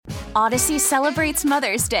Odyssey celebrates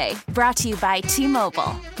Mother's Day, brought to you by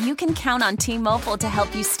T-Mobile. You can count on T-Mobile to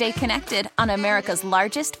help you stay connected on America's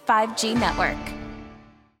largest 5G network.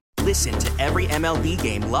 Listen to every MLB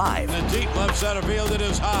game live. In the deep left center field, it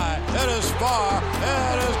is high, it is far,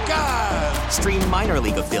 it is gone. Stream minor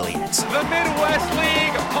league affiliates. The Midwest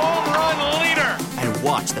League home run leader. And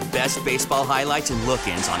watch the best baseball highlights and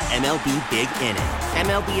look-ins on MLB Big Inning.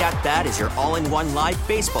 MLB At Bat is your all-in-one live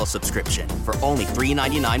baseball subscription for only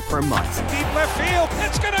 $3.99 per month. Deep left field,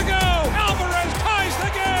 it's gonna go. Alvarez ties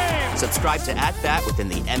the game. Subscribe to At Bat within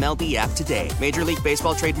the MLB app today. Major League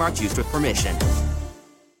Baseball trademarks used with permission.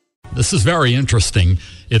 This is very interesting.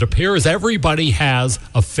 It appears everybody has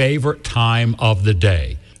a favorite time of the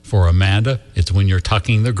day. For Amanda, it's when you're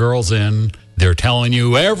tucking the girls in. They're telling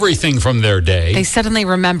you everything from their day. They suddenly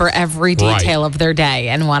remember every detail of their day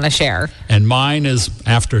and want to share. And mine is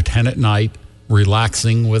after 10 at night,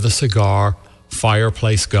 relaxing with a cigar,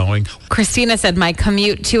 fireplace going. Christina said, my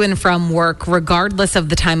commute to and from work, regardless of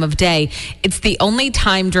the time of day, it's the only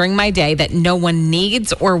time during my day that no one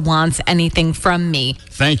needs or wants anything from me.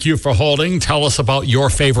 Thank you for holding. Tell us about your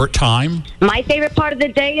favorite time. My favorite part of the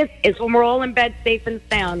day is when we're all in bed safe and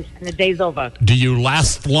sound and the day's over. Do you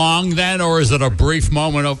last long then, or is it a brief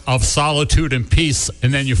moment of solitude and peace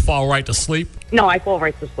and then you fall right to sleep? No, I fall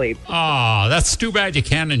right to sleep. Ah, that's too bad you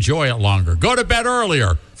can't enjoy it longer. Go to bed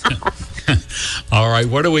earlier. All right,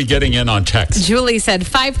 what are we getting in on text? Julie said,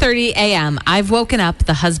 5:30 a.m. I've woken up.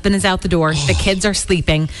 The husband is out the door. The kids are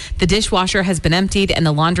sleeping. The dishwasher has been emptied and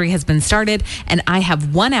the laundry has been started. And I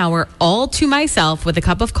have 1 hour all to myself with a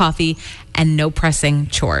cup of coffee and no pressing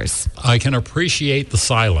chores. I can appreciate the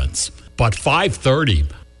silence, but 5:30,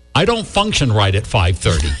 I don't function right at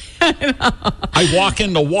 5:30. I walk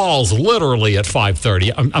into walls literally at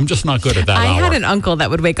 5:30. I'm just not good at that I hour. had an uncle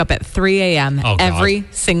that would wake up at 3 a.m. every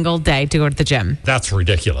single day to go to the gym. That's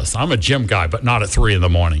ridiculous. I'm a gym guy, but not at 3 in the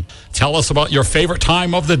morning. Tell us about your favorite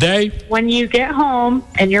time of the day. When you get home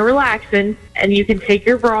and you're relaxing and you can take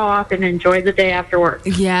your bra off and enjoy the day after work.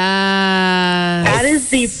 Yeah. That is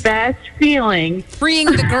the best feeling.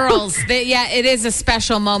 Freeing the girls. It is a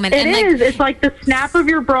special moment. It is. It's like the snap of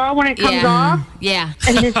your bra when it comes off. Yeah.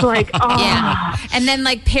 And it's like, oh. Yeah. And then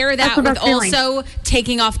pair that with feeling. also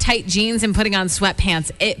taking off tight jeans and putting on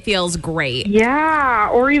sweatpants. It feels great. Yeah.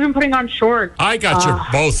 Or even putting on shorts. I got you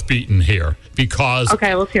both beaten here because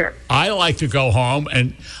okay, let's hear it. I like to go home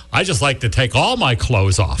and I just like to take all my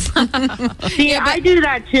clothes off. See, I do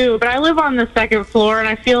that too, but I live on the second floor and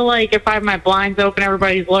I feel like if I have my blinds open,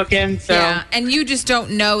 everybody's looking. So. Yeah. And you just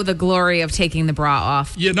don't know the glory of taking the bra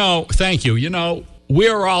off. Thank you.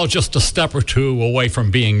 We're all just a step or two away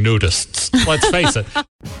from being nudists. Let's face it.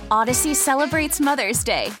 Odyssey celebrates Mother's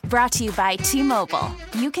Day, brought to you by T-Mobile.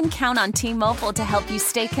 You can count on T-Mobile to help you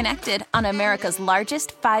stay connected on America's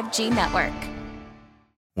largest 5G network.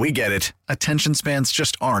 We get it. Attention spans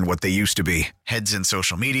just aren't what they used to be. Heads in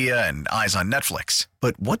social media and eyes on Netflix.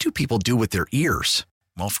 But what do people do with their ears?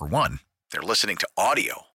 Well, for one, they're listening to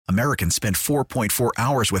audio. Americans spend 4.4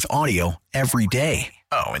 hours with audio every day.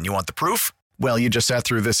 Oh, and you want the proof? Well, you just sat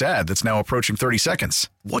through this ad that's now approaching 30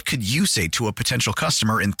 seconds. What could you say to a potential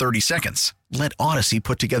customer in 30 seconds? Let Odyssey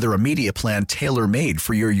put together a media plan tailor-made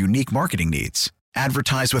for your unique marketing needs.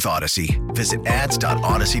 Advertise with Odyssey. Visit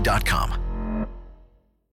ads.odyssey.com.